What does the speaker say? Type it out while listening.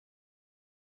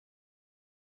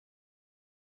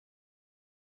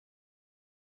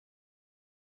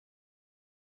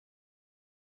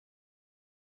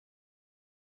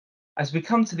As we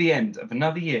come to the end of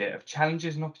another year of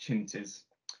challenges and opportunities,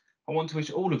 I want to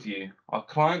wish all of you, our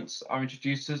clients, our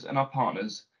introducers, and our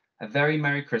partners, a very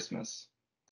Merry Christmas.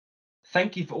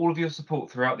 Thank you for all of your support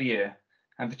throughout the year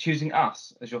and for choosing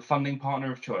us as your funding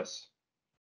partner of choice.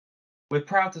 We're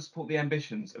proud to support the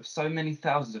ambitions of so many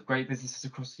thousands of great businesses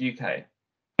across the UK,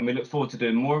 and we look forward to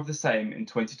doing more of the same in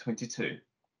 2022.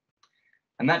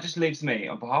 And that just leaves me,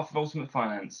 on behalf of Ultimate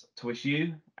Finance, to wish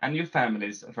you and your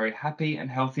families a very happy and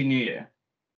healthy new year.